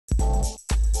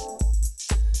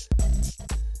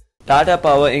Tata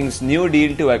Power Inc.'s new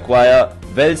deal to acquire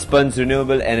Welspun's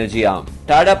renewable energy arm.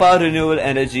 Tata Power Renewable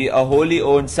Energy, a wholly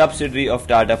owned subsidiary of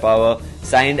Tata Power,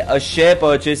 signed a share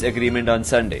purchase agreement on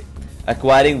Sunday,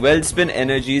 acquiring Welspun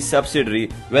Energy's subsidiary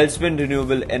Welspun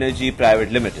Renewable Energy Private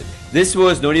Limited. This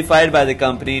was notified by the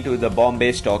company to the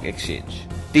Bombay Stock Exchange.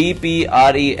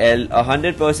 TPREL, a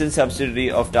 100%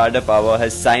 subsidiary of Tata Power,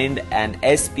 has signed an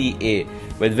SPA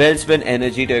with Welspun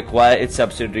Energy to acquire its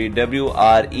subsidiary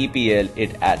WREPL,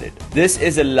 it added. This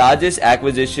is the largest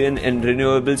acquisition in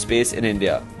renewable space in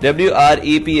India.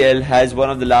 WREPL has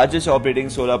one of the largest operating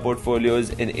solar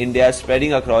portfolios in India,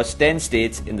 spreading across 10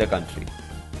 states in the country.